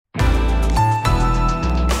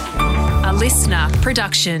listener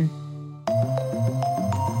production.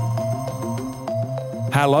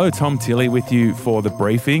 Hello, Tom Tilley with you for the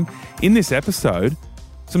briefing. In this episode,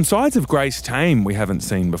 some sides of Grace Tame we haven't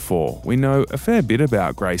seen before. We know a fair bit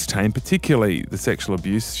about Grace Tame, particularly the sexual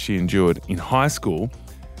abuse she endured in high school.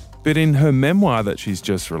 But in her memoir that she's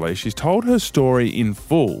just released, she's told her story in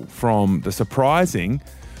full, from the surprising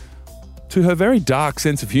to her very dark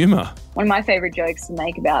sense of humour. One of my favourite jokes to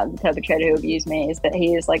make about the perpetrator who abused me is that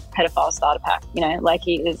he is like pedophile starter pack, like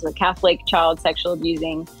he is a Catholic child sexual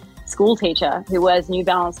abusing school teacher who wears New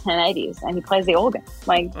Balance 1080s and he plays the organ.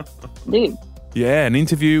 Like, dude. Yeah, an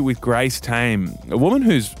interview with Grace Tame, a woman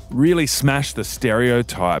who's really smashed the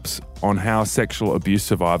stereotypes on how sexual abuse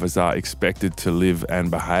survivors are expected to live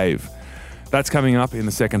and behave. That's coming up in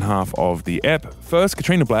the second half of the ep. First,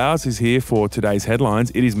 Katrina Blowers is here for today's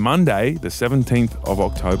headlines. It is Monday, the 17th of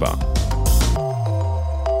October.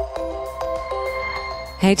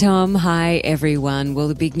 Hey Tom, hi everyone. Well,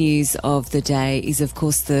 the big news of the day is, of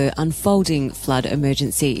course, the unfolding flood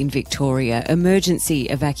emergency in Victoria. Emergency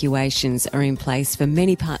evacuations are in place for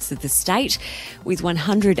many parts of the state, with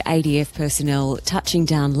 100 ADF personnel touching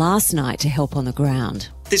down last night to help on the ground.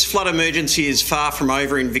 This flood emergency is far from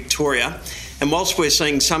over in Victoria, and whilst we're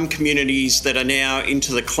seeing some communities that are now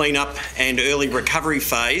into the clean-up and early recovery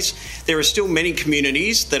phase, there are still many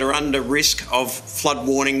communities that are under risk of flood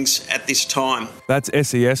warnings at this time. That's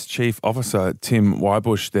SES Chief Officer Tim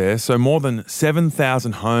Wybush there. So more than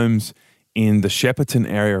 7,000 homes in the Shepparton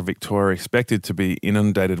area of Victoria expected to be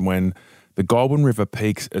inundated when the Goulburn River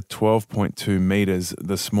peaks at 12.2 metres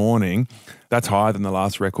this morning. That's higher than the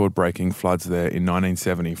last record-breaking floods there in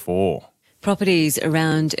 1974. Properties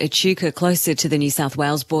around Echuca, closer to the New South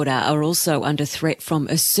Wales border, are also under threat from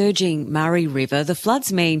a surging Murray River. The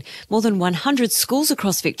floods mean more than 100 schools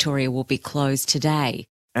across Victoria will be closed today.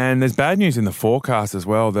 And there's bad news in the forecast as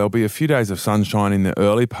well. There'll be a few days of sunshine in the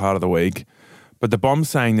early part of the week, but the bomb's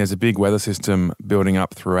saying there's a big weather system building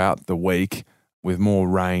up throughout the week with more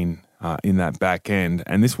rain in that back end.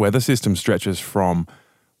 And this weather system stretches from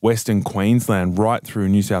Western Queensland right through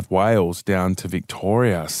New South Wales down to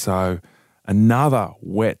Victoria. So another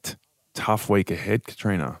wet, tough week ahead,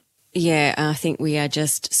 Katrina. Yeah, I think we are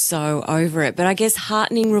just so over it. But I guess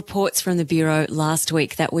heartening reports from the Bureau last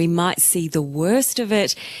week that we might see the worst of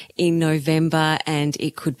it in November and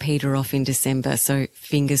it could peter off in December. So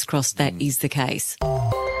fingers crossed that is the case.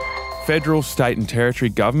 Federal, state and territory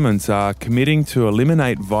governments are committing to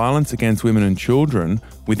eliminate violence against women and children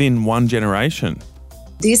within one generation.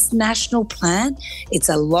 This national plan, it's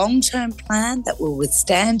a long-term plan that will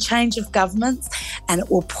withstand change of governments and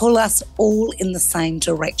it will pull us all in the same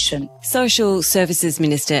direction. Social Services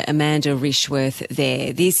Minister Amanda Rishworth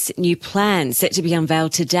there. This new plan, set to be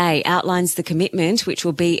unveiled today, outlines the commitment which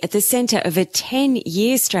will be at the centre of a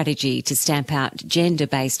 10-year strategy to stamp out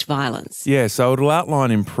gender-based violence. Yeah, so it'll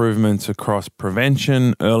outline improvements across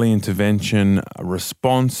prevention, early intervention,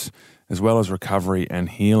 response, as well as recovery and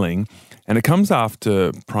healing. And it comes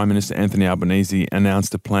after Prime Minister Anthony Albanese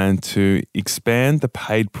announced a plan to expand the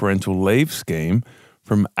paid parental leave scheme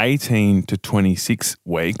from 18 to 26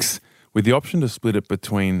 weeks with the option to split it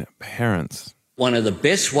between parents. One of the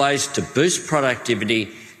best ways to boost productivity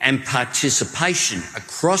and participation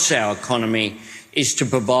across our economy is to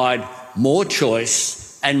provide more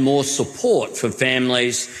choice and more support for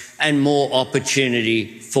families and more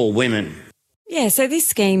opportunity for women. Yeah, so this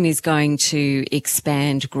scheme is going to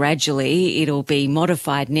expand gradually. It'll be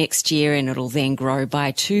modified next year and it'll then grow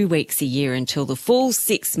by 2 weeks a year until the full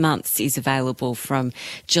 6 months is available from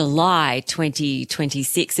July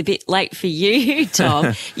 2026. A bit late for you,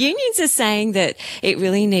 Tom. Unions are saying that it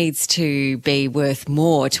really needs to be worth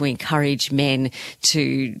more to encourage men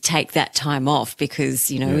to take that time off because,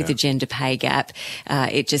 with the gender pay gap,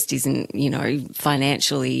 it just isn't,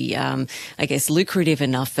 financially, lucrative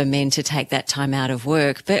enough for men to take that time out of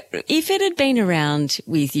work. But if it had been around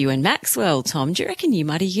with you and Maxwell, Tom, do you reckon you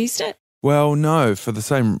might have used it? Well, no, for the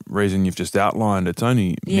same reason you've just outlined. It's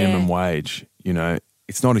only minimum wage,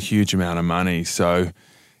 It's not a huge amount of money. So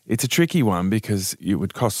it's a tricky one because it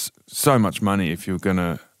would cost so much money if you were going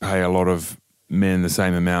to pay a lot of men the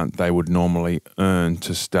same amount they would normally earn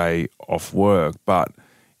to stay off work. But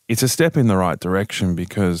it's a step in the right direction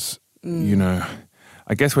because,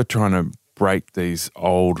 I guess we're trying to break these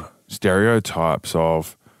old stereotypes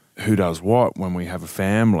of who does what when we have a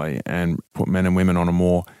family and put men and women on a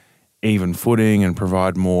more even footing and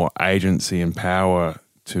provide more agency and power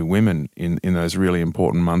to women in those really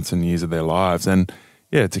important months and years of their lives. And,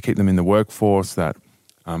 to keep them in the workforce, that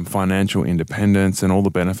financial independence and all the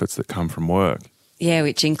benefits that come from work. Yeah,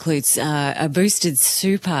 which includes a boosted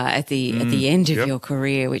super at the end of your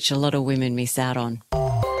career, which a lot of women miss out on.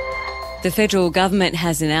 The federal government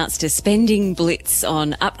has announced a spending blitz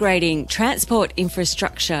on upgrading transport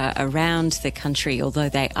infrastructure around the country, although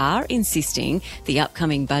they are insisting the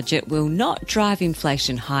upcoming budget will not drive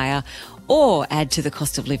inflation higher or add to the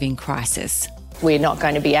cost of living crisis. We're not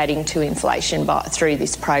going to be adding to inflation through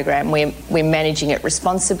this program. We're managing it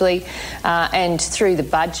responsibly, and through the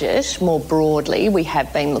budget, more broadly, we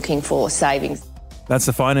have been looking for savings. That's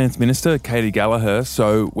the Finance Minister, Katie Gallagher.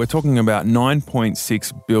 So we're talking about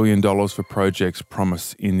 $9.6 billion for projects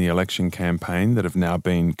promised in the election campaign that have now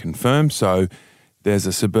been confirmed. So there's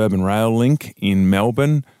a suburban rail link in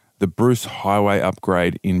Melbourne, the Bruce Highway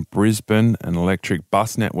upgrade in Brisbane, an electric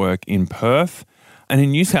bus network in Perth. And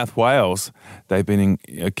in New South Wales, they've been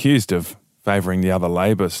accused of favouring the other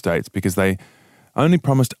Labor states because they only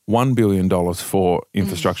promised $1 billion for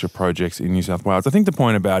infrastructure projects in New South Wales. I think the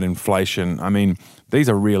point about inflation, I mean, these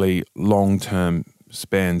are really long-term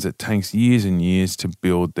spends. It takes years and years to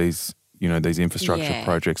build these infrastructure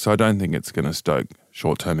projects. So I don't think it's going to stoke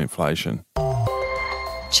short-term inflation.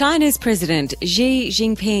 China's President Xi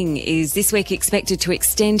Jinping is this week expected to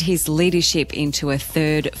extend his leadership into a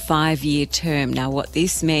third 5-year term. Now, what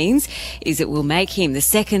this means is it will make him the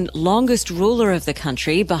second longest ruler of the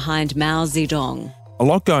country behind Mao Zedong. A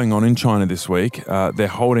lot going on in China this week. They're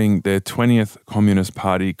holding their 20th Communist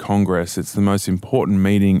Party Congress. It's the most important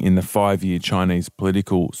meeting in the 5-year Chinese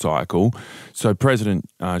political cycle. So President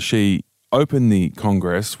Xi opened the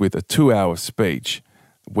Congress with a 2-hour speech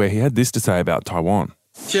where he had this to say about Taiwan.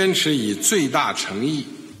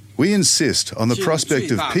 We insist on the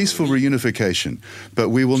prospect of peaceful reunification, but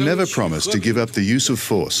we will never promise to give up the use of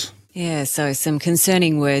force. Yeah, so some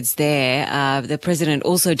concerning words there. The president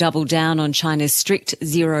also doubled down on China's strict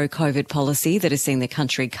zero COVID policy that has seen the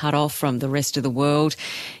country cut off from the rest of the world.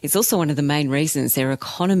 It's also one of the main reasons their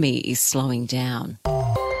economy is slowing down.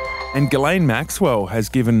 And Ghislaine Maxwell has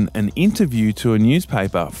given an interview to a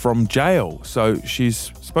newspaper from jail. So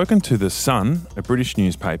she's spoken to The Sun, a British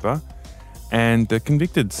newspaper, and the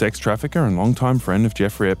convicted sex trafficker and longtime friend of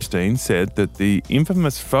Jeffrey Epstein said that the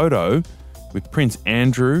infamous photo with Prince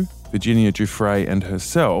Andrew, Virginia Giuffre and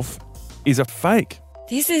herself is a fake.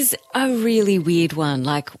 This is a really weird one.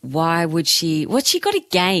 Like, what's she got to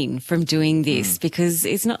gain from doing this? Because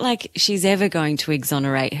it's not like she's ever going to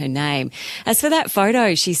exonerate her name. As for that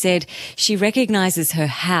photo, she said she recognises her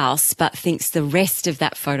house, but thinks the rest of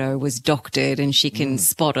that photo was doctored and she can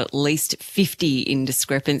spot at least 50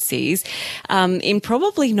 indiscrepancies. In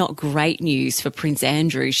probably not great news for Prince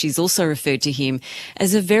Andrew, she's also referred to him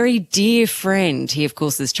as a very dear friend. He, of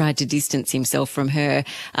course, has tried to distance himself from her.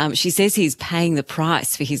 She says he's paying the price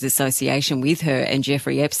for his association with her and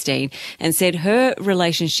Jeffrey Epstein, and said her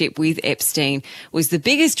relationship with Epstein was the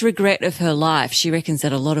biggest regret of her life. She reckons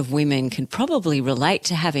that a lot of women can probably relate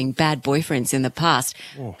to having bad boyfriends in the past.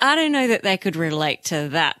 Oh. I don't know that they could relate to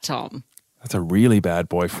that, Tom. That's a really bad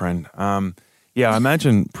boyfriend. I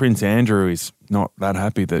imagine Prince Andrew is not that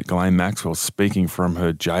happy that Ghislaine Maxwell's speaking from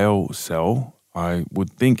her jail cell. I would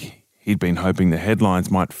think he'd been hoping the headlines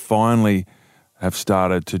might finally have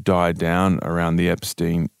started to die down around the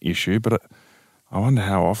Epstein issue, but I wonder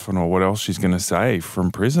how often or what else she's going to say from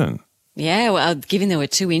prison. Yeah, well, given there were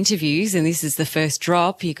 2 interviews and this is the first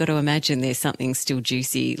drop, you've got to imagine there's something still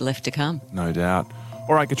juicy left to come. No doubt.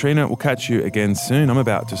 All right, Katrina, we'll catch you again soon. I'm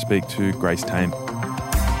about to speak to Grace Tame.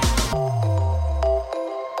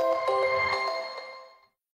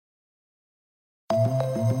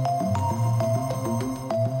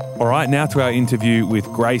 All right, now to our interview with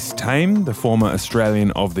Grace Tame, the former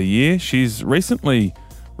Australian of the Year. She's recently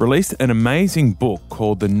released an amazing book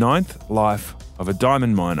called The Ninth Life of a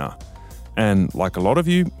Diamond Miner. And like a lot of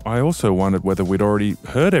you, I also wondered whether we'd already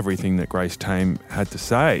heard everything that Grace Tame had to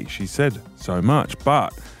say. She said so much,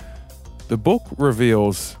 but the book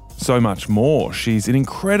reveals so much more. She's an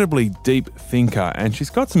incredibly deep thinker and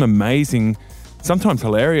she's got some amazing, sometimes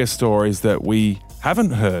hilarious stories that we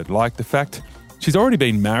haven't heard, like the fact she's already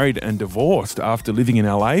been married and divorced after living in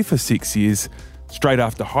LA for 6 years. Straight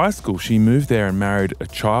after high school, she moved there and married a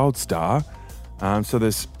child star. So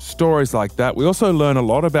there's stories like that. We also learn a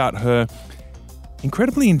lot about her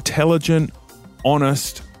incredibly intelligent,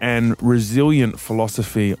 honest, and resilient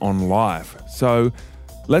philosophy on life. So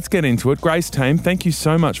let's get into it. Grace Tame, thank you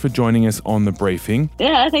so much for joining us on The Briefing.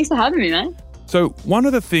 Yeah, thanks for having me, man. So one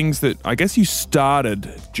of the things that I guess you started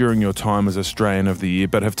during your time as Australian of the Year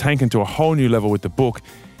but have taken to a whole new level with the book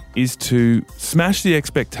is to smash the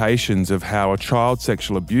expectations of how a child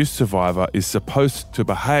sexual abuse survivor is supposed to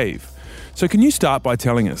behave. So can you start by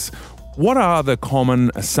telling us, What are the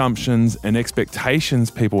common assumptions and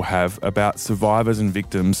expectations people have about survivors and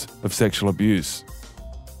victims of sexual abuse?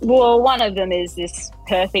 Well, one of them is this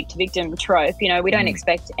perfect victim trope. You know, we don't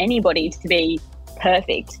expect anybody to be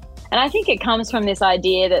perfect. And I think it comes from this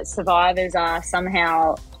idea that survivors are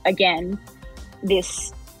somehow, again,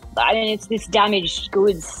 it's this damaged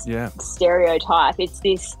goods stereotype. It's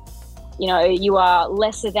this, you know, you are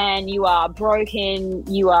lesser than, you are broken,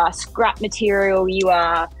 you are scrap material, you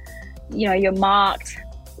are, you know, you're marked.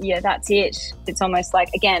 Yeah, that's it. It's almost like,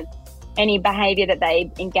 again, any behaviour that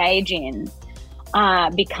they engage in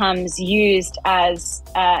becomes used as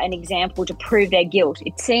an example to prove their guilt.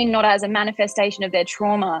 It's seen not as a manifestation of their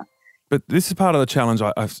trauma. But this is part of the challenge,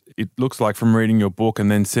 it looks like, from reading your book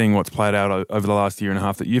and then seeing what's played out over the last year and a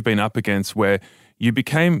half that you've been up against, where you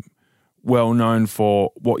became well known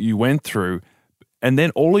for what you went through, and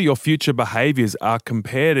then all of your future behaviours are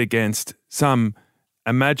compared against some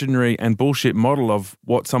imaginary and bullshit model of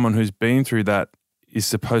what someone who's been through that is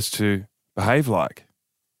supposed to behave like.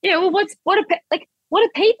 Yeah, well, what are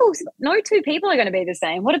people? No two people are going to be the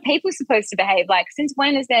same. What are people supposed to behave like? Since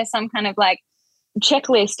when is there some kind of like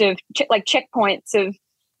checklist of checkpoints of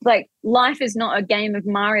like, life is not a game of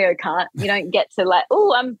Mario Kart. You don't get to like,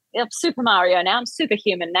 oh, I'm Super Mario now. I'm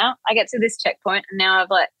superhuman now. I get to this checkpoint and now I've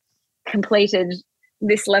like completed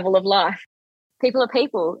this level of life. People are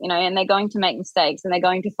people, you know, and they're going to make mistakes and they're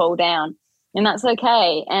going to fall down, and that's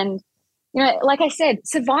okay. And, you know, like I said,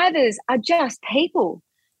 survivors are just people.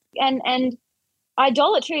 And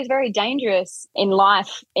idolatry is very dangerous in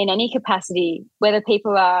life in any capacity, whether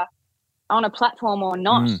people are on a platform or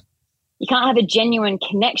not. You can't have a genuine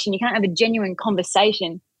connection. You can't have a genuine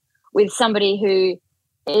conversation with somebody who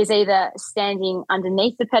is either standing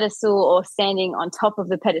underneath the pedestal or standing on top of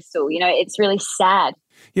the pedestal. You know, it's really sad.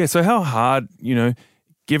 Yeah, so how hard, you know,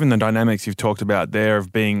 given the dynamics you've talked about there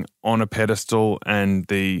of being on a pedestal and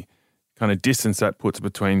the kind of distance that puts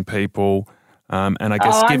between people, and I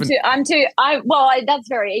guess that's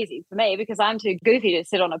very easy for me because I'm too goofy to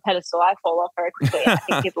sit on a pedestal. I fall off very quickly. I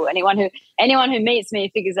think anyone who meets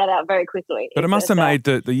me figures that out very quickly. But it must have made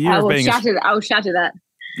the year of being I will shatter that.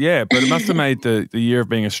 Yeah, but it must have made the year of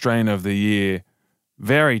being Australian of the Year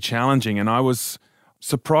very challenging. And I was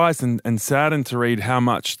surprised and saddened to read how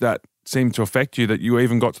much that seemed to affect you, that you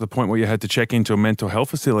even got to the point where you had to check into a mental health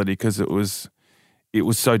facility because it was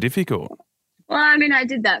so difficult. Well, I mean, I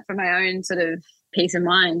did that for my own sort of peace of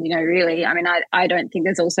mind, you know, really. I mean, I don't think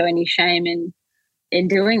there's also any shame in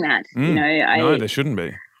doing that. You know, no, there shouldn't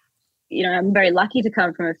be. You know, I'm very lucky to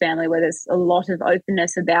come from a family where there's a lot of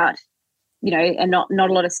openness about, you know, and not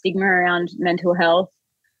a lot of stigma around mental health.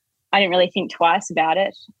 I didn't really think twice about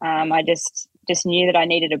it. I just knew that I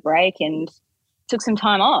needed a break and took some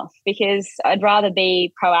time off because I'd rather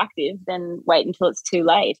be proactive than wait until it's too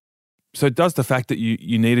late. So does the fact that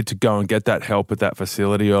you needed to go and get that help at that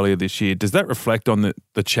facility earlier this year, does that reflect on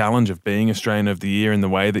the challenge of being Australian of the Year in the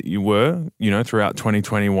way that you were, you know, throughout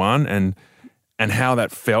 2021 and how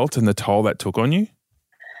that felt and the toll that took on you?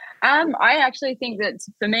 I actually think that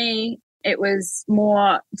for me, it was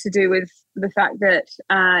more to do with the fact that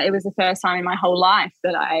it was the first time in my whole life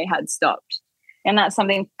that I had stopped. And that's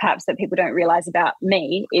something perhaps that people don't realise about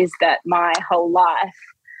me, is that my whole life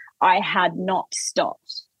I had not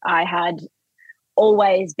stopped. I had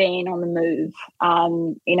always been on the move,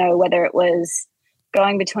 you know, whether it was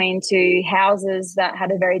going between two houses that had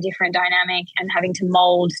a very different dynamic and having to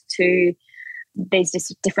mould to these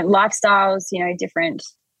just different lifestyles, you know, different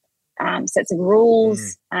sets of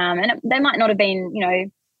rules. And they might not have been, you know,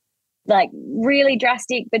 like really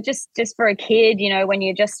drastic, but just for a kid, you know, when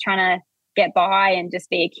you're just trying to get by and just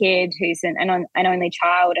be a kid who's an only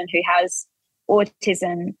child and who has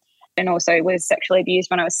autism, and also was sexually abused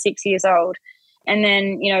when I was 6 years old. And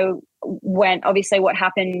then, you know, when obviously what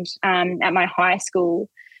happened at my high school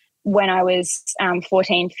when I was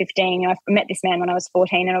 14, 15, you know, I met this man when I was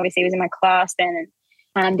 14 and obviously he was in my class then.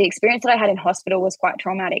 And the experience that I had in hospital was quite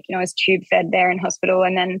traumatic. You know, I was tube fed there in hospital.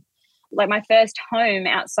 And then like my first home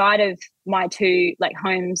outside of my two like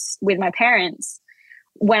homes with my parents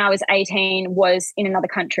when I was 18 was in another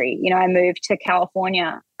country. You know, I moved to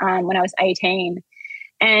California when I was 18.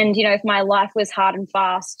 And, you know, if my life was hard and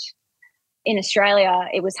fast in Australia,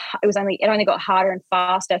 it only got harder and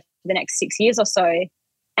faster for the next 6 years or so.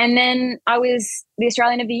 And then I was the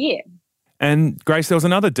Australian of the Year. And Grace, there was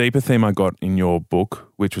another deeper theme I got in your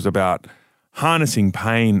book, which was about harnessing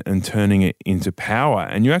pain and turning it into power.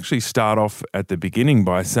 And you actually start off at the beginning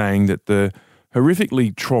by saying that the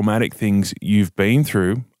horrifically traumatic things you've been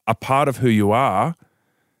through are part of who you are.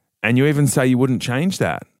 And you even say you wouldn't change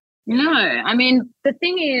that. No, I mean, the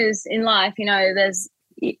thing is in life, you know,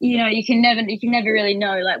 you can never really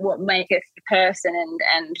know like what maketh the person,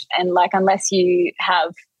 and like unless you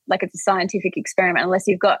have like it's a scientific experiment, unless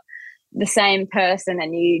you've got the same person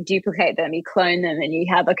and you duplicate them, you clone them, and you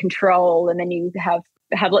have a control, and then you have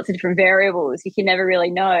lots of different variables, you can never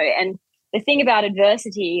really know. And the thing about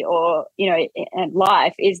adversity or and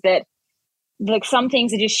life is that like some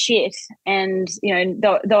things are just shit, and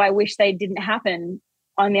though I wish they didn't happen,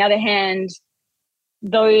 on the other hand,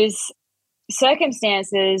 those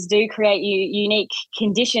circumstances do create unique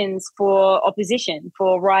conditions for opposition,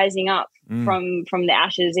 for rising up from the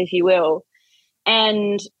ashes, if you will.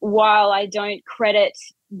 And while I don't credit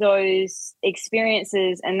those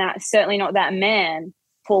experiences, and that's certainly not that man,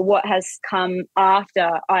 for what has come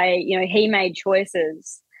after, he made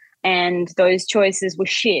choices, and those choices were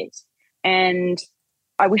shit, and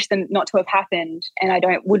I wish them not to have happened, and I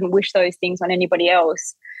wouldn't wish those things on anybody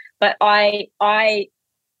else. But I made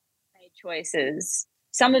choices.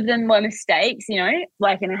 Some of them were mistakes, and I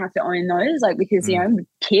have to own those, because I'm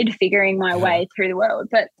a kid figuring my way through the world.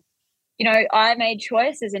 But I made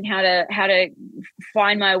choices in how to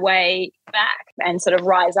find my way back and sort of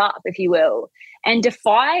rise up, if you will, and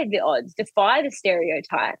defy the odds, defy the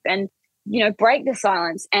stereotype, and break the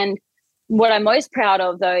silence. And what I'm most proud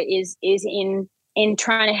of, though, is in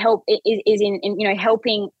trying to help, is in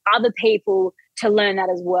helping other people to learn that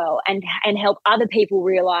as well, and help other people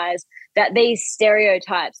realize that these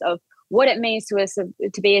stereotypes of what it means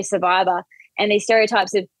to be a survivor, and these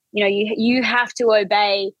stereotypes of you have to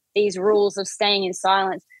obey these rules of staying in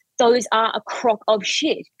silence, those are a crock of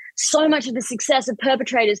shit. So much of the success of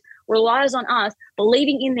perpetrators relies on us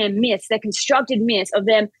believing in their myths, their constructed myths of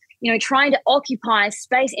them, trying to occupy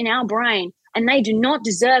space in our brain, and they do not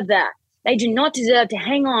deserve that. They do not deserve to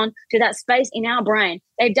hang on to that space in our brain.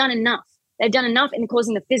 They've done enough. They've done enough in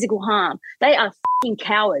causing the physical harm. They are fucking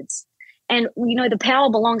cowards. And, the power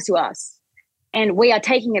belongs to us. And we are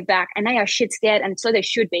taking it back, and they are shit scared, and so they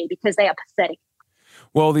should be, because they are pathetic.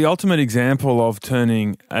 Well, the ultimate example of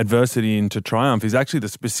turning adversity into triumph is actually the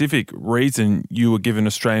specific reason you were given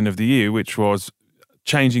Australian of the Year, which was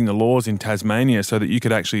changing the laws in Tasmania so that you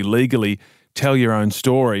could actually legally tell your own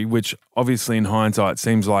story, which obviously in hindsight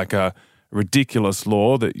seems like a ridiculous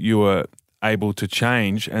law that you were able to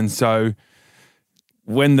change. And so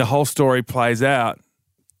when the whole story plays out,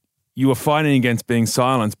 you were fighting against being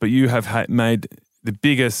silenced, but you have made the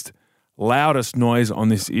biggest, loudest noise on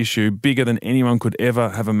this issue, bigger than anyone could ever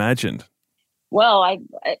have imagined. Well, I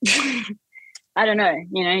don't know.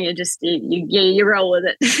 You roll with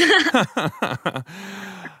it.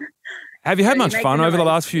 Have you had much fun over the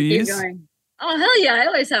last few years? Oh, hell yeah. I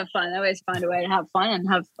always have fun. I always find a way to have fun and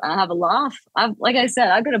have a laugh. Like I said,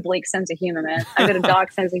 I've got a bleak sense of humor, man. I've got a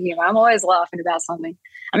dark sense of humor. I'm always laughing about something.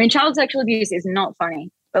 I mean, child sexual abuse is not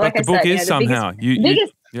funny. But like the book is somehow.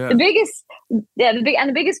 The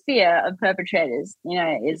biggest fear of perpetrators,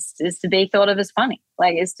 is to be thought of as funny,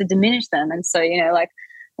 is to diminish them. And so,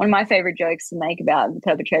 one of my favorite jokes to make about the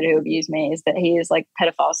perpetrator who abused me is that he is like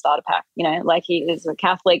pedophile starter pack. He is a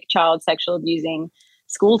Catholic child sexual abusing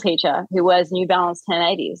school teacher who wears New Balance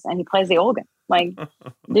 1080s, and he plays the organ.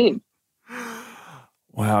 Dude.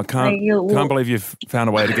 Wow, I can't believe you've found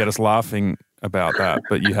a way to get us laughing about that,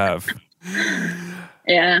 but you have.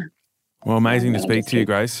 Yeah. Well, amazing to speak to you,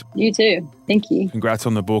 Grace. You too. Thank you. Congrats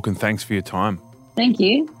on the book, and thanks for your time. Thank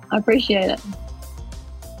you. I appreciate it.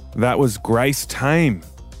 That was Grace Tame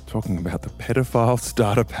talking about the pedophile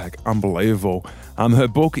starter pack. Unbelievable. Her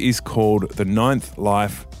book is called The Ninth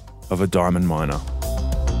Life of a Diamond Miner.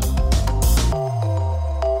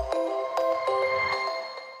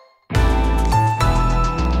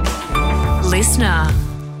 Listener.